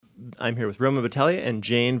I'm here with Roma Battaglia and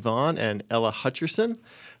Jane Vaughn and Ella Hutcherson.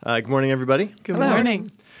 Good morning, everybody. Good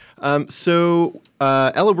morning. Ella,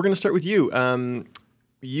 we're going to start with you.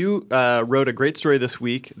 You wrote a great story this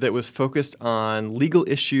week that was focused on legal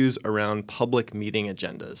issues around public meeting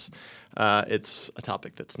agendas. It's a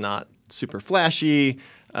topic that's not super flashy,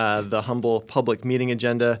 the humble public meeting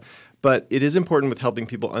agenda, but it is important with helping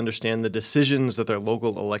people understand the decisions that their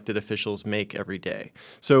local elected officials make every day.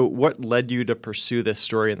 So what led you to pursue this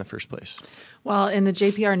story in the first place? Well, in the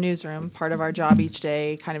JPR newsroom, part of our job each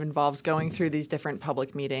day kind of involves going through these different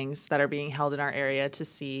public meetings that are being held in our area to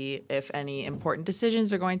see if any important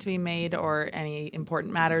decisions are going to be made or any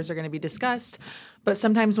important matters are going to be discussed. But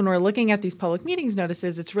sometimes when we're looking at these public meetings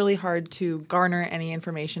notices, it's really hard to garner any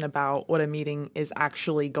information about what a meeting is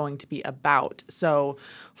actually going to be about. So,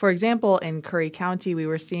 for example, in Curry County, we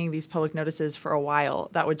were seeing these public notices for a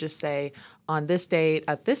while that would just say, on this date,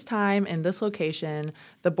 at this time, in this location,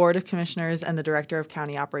 the Board of Commissioners and the Director of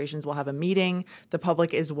County Operations will have a meeting. The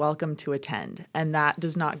public is welcome to attend. And that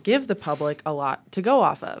does not give the public a lot to go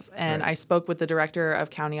off of. And I spoke with the Director of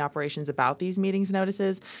County Operations about these meetings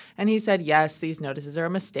notices, and he said, yes, these notices are a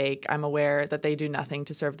mistake. I'm aware that they do nothing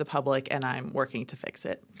to serve the public, and I'm working to fix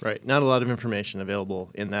it. Right. Not a lot of information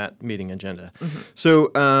available in that meeting agenda. Mm-hmm.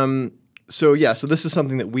 So this is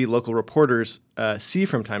something that we local reporters see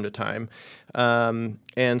from time to time.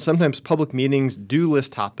 And sometimes public meetings do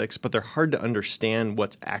list topics, but they're hard to understand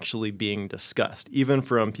what's actually being discussed, even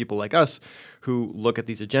from people like us who look at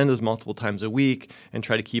these agendas multiple times a week and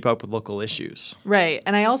try to keep up with local issues. Right.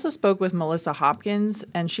 And I also spoke with Melissa Hopkins,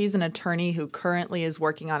 and she's an attorney who currently is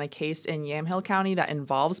working on a case in Yamhill County that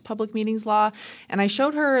involves public meetings law. And I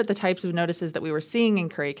showed her the types of notices that we were seeing in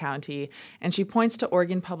Curry County, and she points to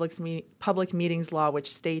Oregon public meetings law,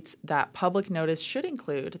 which states that public notice should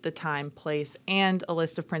include the time, place, and a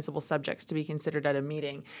list of principal subjects to be considered at a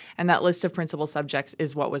meeting. And that list of principal subjects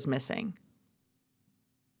is what was missing.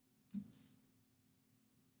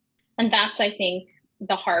 And that's, I think,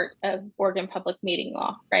 the heart of Oregon public meeting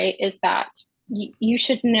law, right? Is that you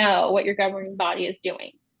should know what your governing body is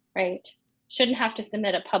doing, right? Shouldn't have to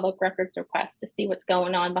submit a public records request to see what's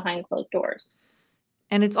going on behind closed doors.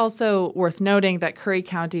 And it's also worth noting that Curry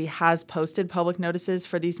County has posted public notices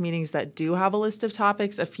for these meetings that do have a list of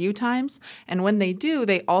topics a few times. And when they do,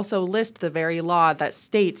 they also list the very law that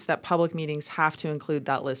states that public meetings have to include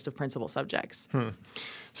that list of principal subjects.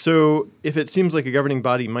 So if it seems like a governing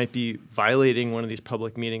body might be violating one of these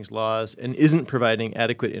public meetings laws and isn't providing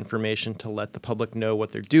adequate information to let the public know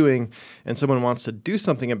what they're doing, and someone wants to do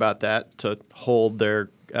something about that to hold their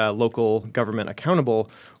local government accountable,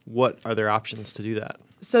 what are their options to do that?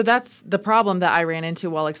 So that's the problem that I ran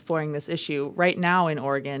into while exploring this issue. Right now in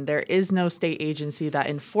Oregon, there is no state agency that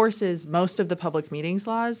enforces most of the public meetings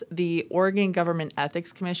laws. The Oregon Government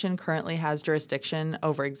Ethics Commission currently has jurisdiction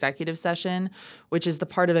over executive session, which is the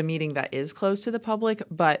part of a meeting that is closed to the public,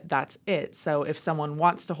 but that's it. So if someone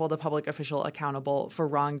wants to hold a public official accountable for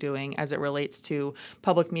wrongdoing as it relates to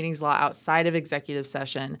public meetings law outside of executive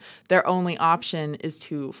session, their only option is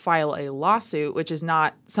to file a lawsuit, which is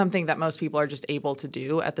not something that most people are just able to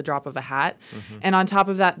do at the drop of a hat. Mm-hmm. And on top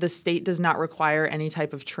of that, the state does not require any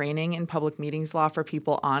type of training in public meetings law for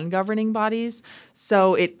people on governing bodies.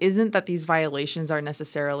 So it isn't that these violations are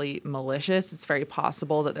necessarily malicious. It's very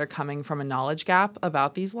possible that they're coming from a knowledge gap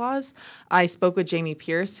about these laws. I spoke with Jamie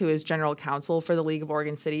Pierce, who is general counsel for the League of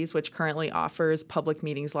Oregon Cities, which currently offers public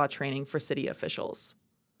meetings law training for city officials.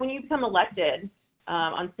 When you become elected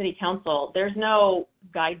on city council, there's no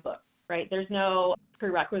guidebook, right? There's no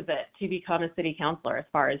prerequisite to become a city councilor as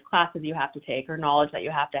far as classes you have to take or knowledge that you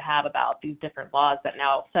have to have about these different laws that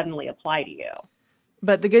now suddenly apply to you.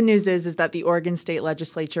 But the good news is that the Oregon State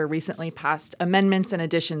Legislature recently passed amendments and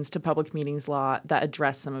additions to public meetings law that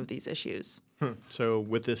address some of these issues. So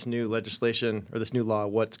with this new legislation or this new law,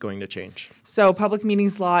 what's going to change? So public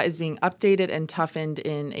meetings law is being updated and toughened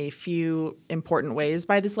in a few important ways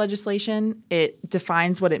by this legislation. It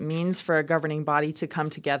defines what it means for a governing body to come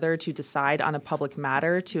together to decide on a public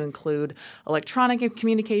matter, to include electronic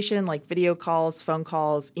communication like video calls, phone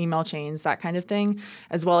calls, email chains, that kind of thing,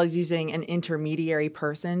 as well as using an intermediary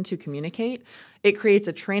person to communicate. It creates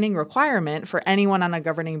a training requirement for anyone on a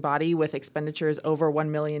governing body with expenditures over $1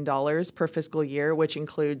 million per fiscal year, which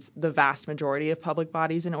includes the vast majority of public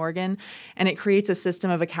bodies in Oregon. And it creates a system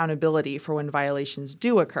of accountability for when violations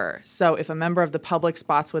do occur. So if a member of the public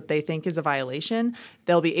spots what they think is a violation,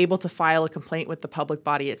 they'll be able to file a complaint with the public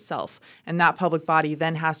body itself. And that public body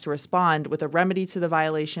then has to respond with a remedy to the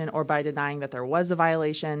violation or by denying that there was a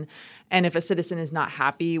violation. And if a citizen is not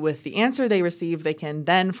happy with the answer they receive, they can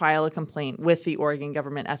then file a complaint with the the Oregon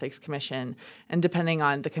Government Ethics Commission. And depending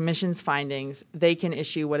on the commission's findings, they can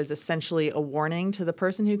issue what is essentially a warning to the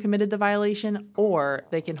person who committed the violation, or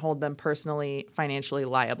they can hold them personally, financially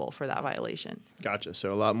liable for that violation. Gotcha.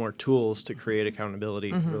 So a lot more tools to create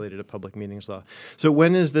accountability related to public meetings law. So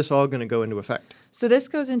when is this all going to go into effect? So this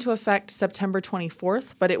goes into effect September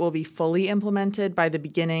 24th, but it will be fully implemented by the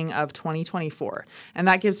beginning of 2024. And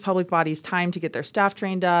that gives public bodies time to get their staff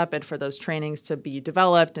trained up and for those trainings to be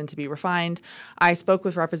developed and to be refined. I spoke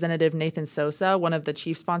with Representative Nathan Sosa, one of the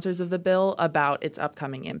chief sponsors of the bill, about its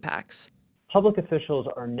upcoming impacts. Public officials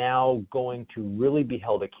are now going to really be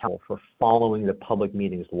held accountable for following the public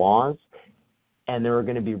meetings laws, and there are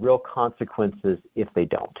going to be real consequences if they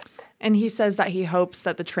don't. And he says that he hopes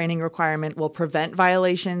that the training requirement will prevent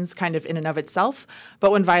violations kind of in and of itself.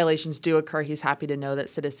 But when violations do occur, he's happy to know that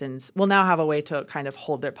citizens will now have a way to kind of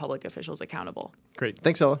hold their public officials accountable. Great.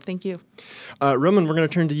 Thanks, Ella. Thank you. Roman, we're going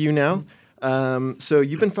to turn to you now. So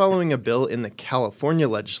you've been following a bill in the California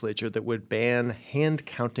legislature that would ban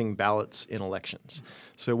hand-counting ballots in elections.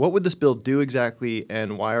 So what would this bill do exactly,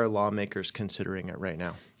 and why are lawmakers considering it right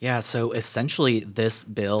now? Yeah, so essentially this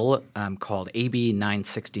bill called AB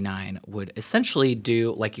 969 would essentially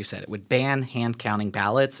do, like you said, it would ban hand-counting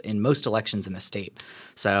ballots in most elections in the state.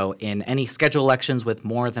 So in any scheduled elections with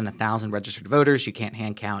more than 1,000 registered voters, you can't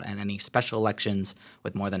hand count, and any special elections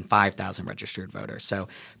with more than 5,000 registered voters. So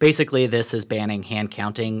basically this is banning hand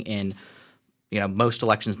counting in most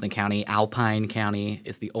elections in the county. Alpine County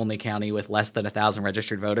is the only county with less than 1,000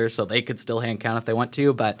 registered voters, so they could still hand count if they want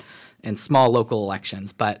to, but in small local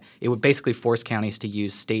elections. But it would basically force counties to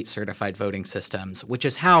use state-certified voting systems, which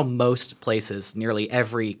is how most places, nearly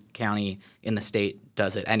every county in the state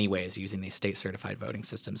does it anyways, using these state-certified voting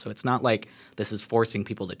systems. So it's not like this is forcing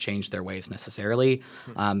people to change their ways necessarily.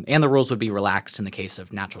 And the rules would be relaxed in the case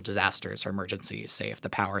of natural disasters or emergencies, say if the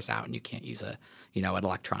power's out and you can't use an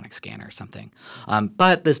electronic scanner or something.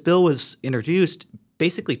 But this bill was introduced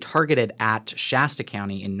basically targeted at Shasta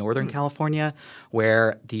County in Northern California,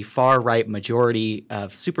 where the far-right majority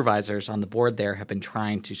of supervisors on the board there have been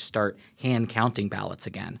trying to start hand counting ballots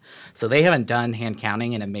again. So they haven't done hand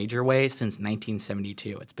counting in a major way since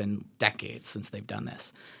 1972. It's been decades since they've done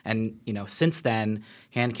this. And, since then,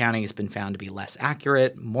 hand counting has been found to be less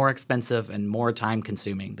accurate, more expensive, and more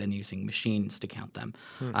time-consuming than using machines to count them.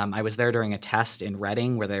 I was there during a test in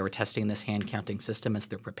Reading where they were testing this hand counting system as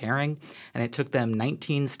they're preparing, and it took them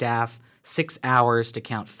 19 staff 6 hours to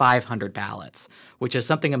count 500 ballots, which is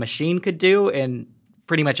something a machine could do in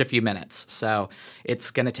pretty much a few minutes. So it's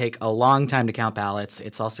going to take a long time to count ballots.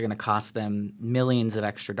 It's also going to cost them millions of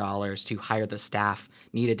extra dollars to hire the staff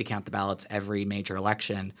needed to count the ballots every major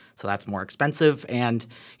election. So that's more expensive. And,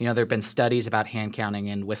 there have been studies about hand counting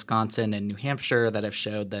in Wisconsin and New Hampshire that have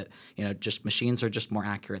showed that, just machines are just more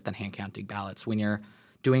accurate than hand counting ballots. When you're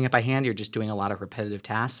doing it by hand, you're just doing a lot of repetitive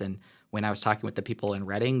tasks. And when I was talking with the people in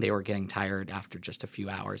Reading, they were getting tired after just a few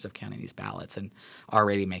hours of counting these ballots and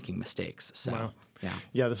already making mistakes. So, wow. Yeah.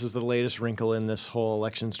 Yeah, this is the latest wrinkle in this whole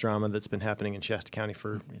elections drama that's been happening in Shasta County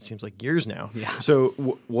for, it seems like, years now. Yeah. So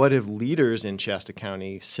what have leaders in Shasta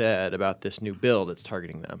County said about this new bill that's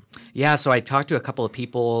targeting them? Yeah, so I talked to a couple of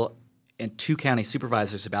people and 2 county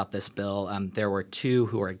supervisors about this bill. There were 2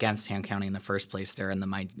 who were against hand counting in the first place. They're in the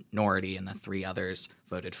minority, and the 3 others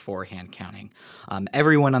voted for hand counting.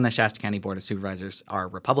 Everyone on the Shasta County Board of Supervisors are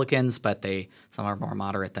Republicans, but some are more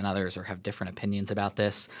moderate than others or have different opinions about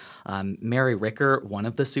this. Mary Ricker, one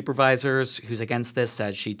of the supervisors who's against this,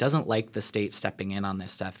 said she doesn't like the state stepping in on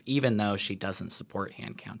this stuff, even though she doesn't support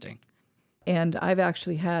hand counting. And I've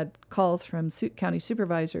actually had calls from county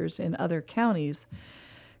supervisors in other counties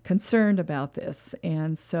concerned about this.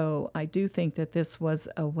 And so I do think that this was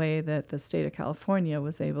a way that the state of California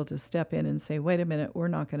was able to step in and say, wait a minute, we're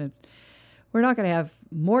not going to have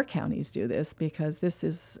more counties do this, because this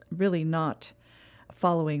is really not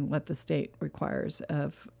following what the state requires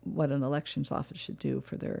of what an elections office should do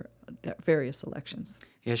for their various elections.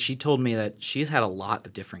 Yeah, she told me that she's had a lot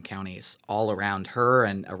of different counties all around her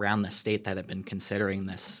and around the state that have been considering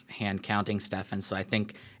this hand counting stuff. And so I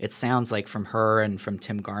think it sounds like from her and from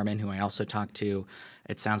Tim Garman, who I also talked to,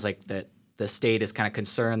 it sounds like that the state is kind of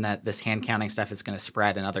concerned that this hand counting stuff is going to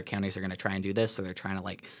spread and other counties are going to try and do this. So they're trying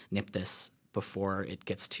to nip this before it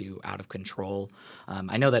gets too out of control.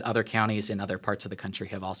 I know that other counties in other parts of the country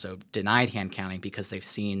have also denied hand counting because they've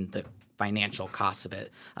seen the financial costs of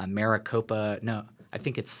it. Maricopa, no, I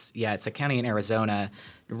think it's a county in Arizona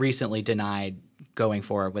recently denied going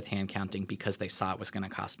forward with hand counting because they saw it was going to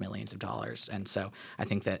cost millions of dollars. And so I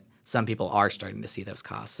think that some people are starting to see those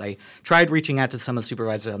costs. I tried reaching out to some of the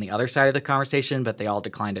supervisors on the other side of the conversation, but they all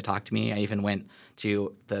declined to talk to me. I even went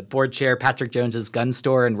to the board chair, Patrick Jones's gun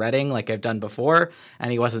store in Reading, like I've done before,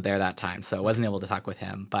 and he wasn't there that time, so I wasn't able to talk with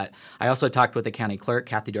him. But I also talked with the county clerk,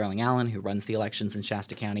 Kathy Darling Allen, who runs the elections in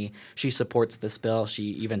Shasta County. She supports this bill. She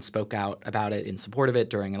even spoke out about it in support of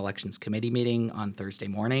it during an elections committee meeting on Thursday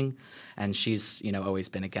morning, and she's always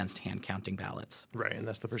been against hand counting ballots. Right, and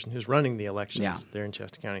that's the person who's running the elections there in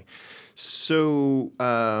Shasta County. So,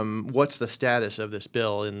 what's the status of this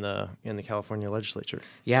bill in the California legislature?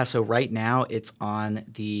 Yeah, so right now it's on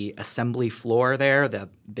the assembly floor there, the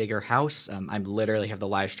bigger house. I literally have the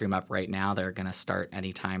live stream up right now. They're going to start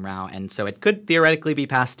anytime now, and so it could theoretically be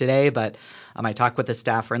passed today. But I talked with the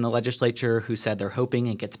staffer in the legislature who said they're hoping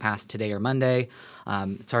it gets passed today or Monday.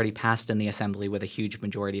 It's already passed in the assembly with a huge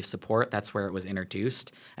majority of support. That's where it was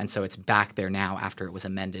introduced, and so it's back there now after it was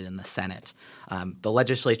amended in the Senate. The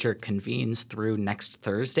legislature convenes through next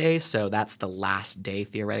Thursday, so that's the last day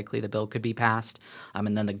theoretically the bill could be passed,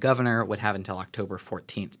 and then the governor would have until October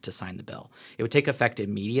 14th to sign the bill. It would take effect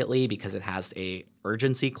immediately because it has a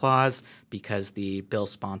urgency clause, because the bill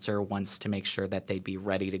sponsor wants to make sure that they'd be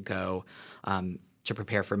ready to go to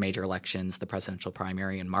prepare for major elections, the presidential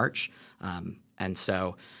primary in March. And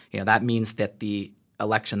so, that means that the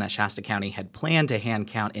election that Shasta County had planned to hand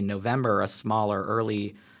count in November, a smaller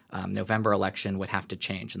early November election, would have to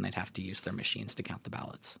change, and they'd have to use their machines to count the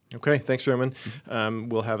ballots. Okay, thanks, Roman.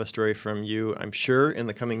 We'll have a story from you, I'm sure, in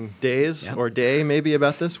the coming days or day maybe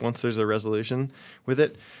about this once there's a resolution with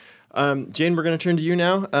it. Jane, we're going to turn to you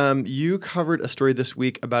now. You covered a story this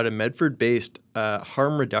week about a Medford-based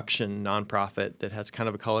harm reduction nonprofit that has kind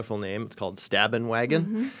of a colorful name. It's called Stabbin,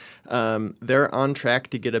 Wagon. They're on track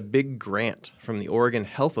to get a big grant from the Oregon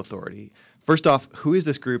Health Authority. First off, who is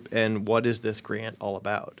this group and what is this grant all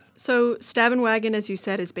about? So Stabbin Wagon, as you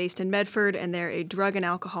said, is based in Medford, and they're a drug and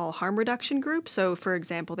alcohol harm reduction group. So, for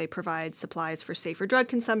example, they provide supplies for safer drug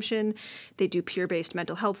consumption. They do peer-based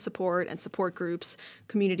mental health support and support groups,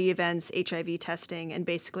 community events, HIV testing, and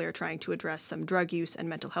basically are trying to address some drug use and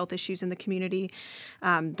mental health issues in the community.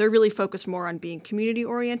 They're really focused more on being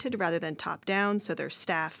community-oriented rather than top-down. So their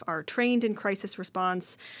staff are trained in crisis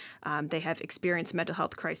response. They have experienced mental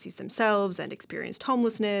health crises themselves and experienced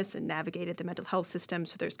homelessness and navigated the mental health system.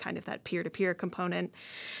 So there's kind of that peer-to-peer component.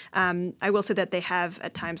 I will say that they have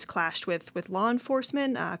at times clashed with law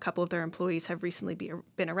enforcement. A couple of their employees have recently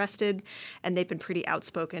been arrested, and they've been pretty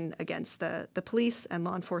outspoken against the police and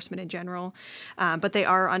law enforcement in general. But they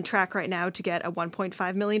are on track right now to get a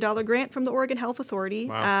 $1.5 million grant from the Oregon Health Authority,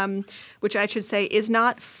 which I should say is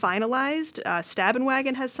not finalized. Stabbin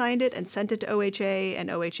Wagon has signed it and sent it to OHA, and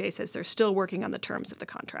OHA says they're still working on the terms of the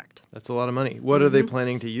contract. That's a lot of money. What are they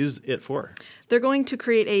planning to use it for? They're going to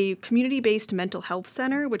create a community-based mental health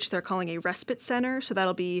center, which they're calling a respite center. So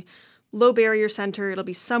that'll be low barrier center. It'll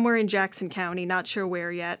be somewhere in Jackson County, not sure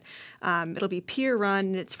where yet. It'll be peer run,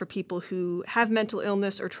 and it's for people who have mental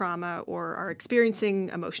illness or trauma or are experiencing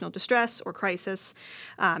emotional distress or crisis.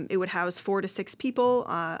 It would house 4 to 6 people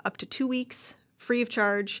up to 2 weeks, free of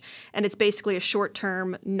charge, and it's basically a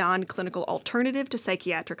short-term, non-clinical alternative to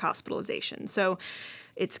psychiatric hospitalization. So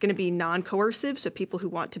it's going to be non-coercive, so people who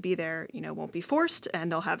want to be there, won't be forced,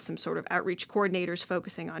 and they'll have some sort of outreach coordinators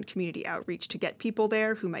focusing on community outreach to get people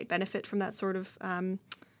there who might benefit from that sort of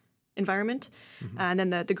environment. And then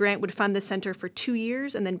the grant would fund the center for 2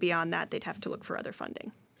 years, and then beyond that, they'd have to look for other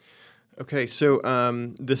funding. Okay, so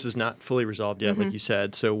this is not fully resolved yet, like you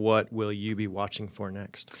said. So what will you be watching for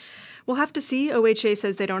next? We'll have to see. OHA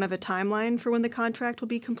says they don't have a timeline for when the contract will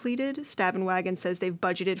be completed. Stabbin Wagon says they've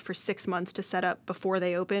budgeted for 6 months to set up before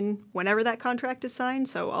they open, whenever that contract is signed.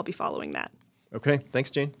 So I'll be following that. Okay, thanks,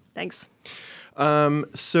 Jane. Thanks.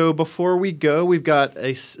 So before we go, we've got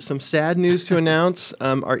some sad news to announce.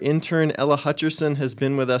 Our intern, Ella Hutcherson, has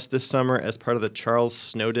been with us this summer as part of the Charles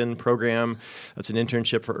Snowden program. That's an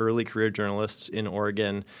internship for early career journalists in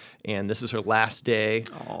Oregon. And this is her last day,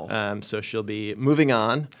 so she'll be moving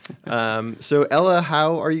on. So Ella,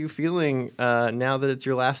 how are you feeling now that it's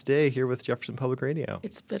your last day here with Jefferson Public Radio?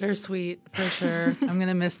 It's bittersweet, for sure. I'm going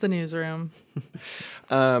to miss the newsroom.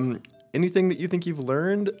 anything that you think you've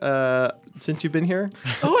learned since you've been here?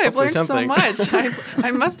 Oh, I've Hopefully learned so something. much.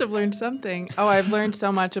 I must have learned something. Oh, I've learned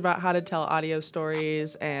so much about how to tell audio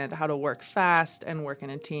stories and how to work fast and work in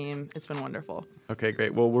a team. It's been wonderful. Okay,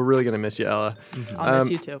 great. Well, we're really going to miss you, Ella. I'll miss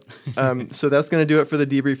you too. So that's going to do it for the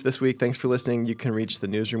debrief this week. Thanks for listening. You can reach the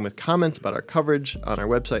newsroom with comments about our coverage on our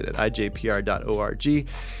website at ijpr.org.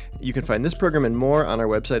 You can find this program and more on our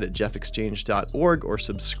website at jeffexchange.org or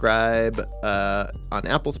subscribe on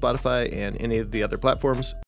Apple, Spotify, and any of the other platforms.